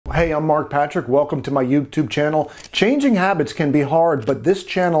Hey, I'm Mark Patrick. Welcome to my YouTube channel. Changing habits can be hard, but this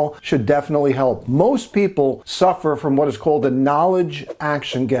channel should definitely help. Most people suffer from what is called a knowledge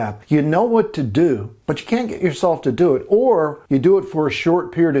action gap. You know what to do, but you can't get yourself to do it, or you do it for a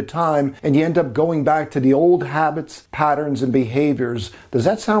short period of time and you end up going back to the old habits, patterns, and behaviors. Does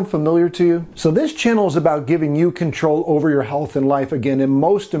that sound familiar to you? So this channel is about giving you control over your health and life again, and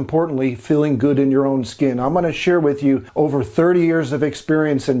most importantly, feeling good in your own skin. I'm going to share with you over 30 years of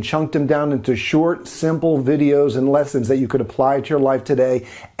experience and chunk them down into short, simple videos and lessons that you could apply to your life today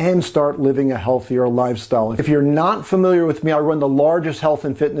and start living a healthier lifestyle. If you're not familiar with me, I run the largest health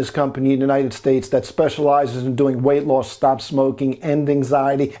and fitness company in the United States that specializes in doing weight loss, stop smoking, end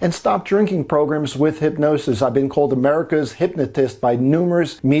anxiety, and stop drinking programs with hypnosis. I've been called America's hypnotist by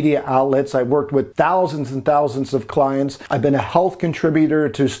numerous media outlets. I've worked with thousands and thousands of clients. I've been a health contributor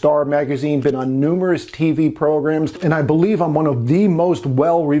to Star Magazine, been on numerous TV programs, and I believe I'm one of the most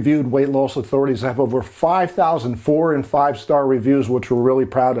well-reviewed weight loss authorities. I have over 5,000 4- and 5-star reviews, which we're really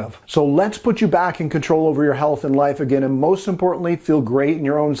proud of. So let's put you back in control over your health and life again, and most importantly, feel great in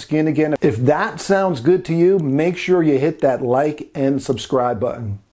your own skin again. If that sounds good to you, make sure you hit that like and subscribe button.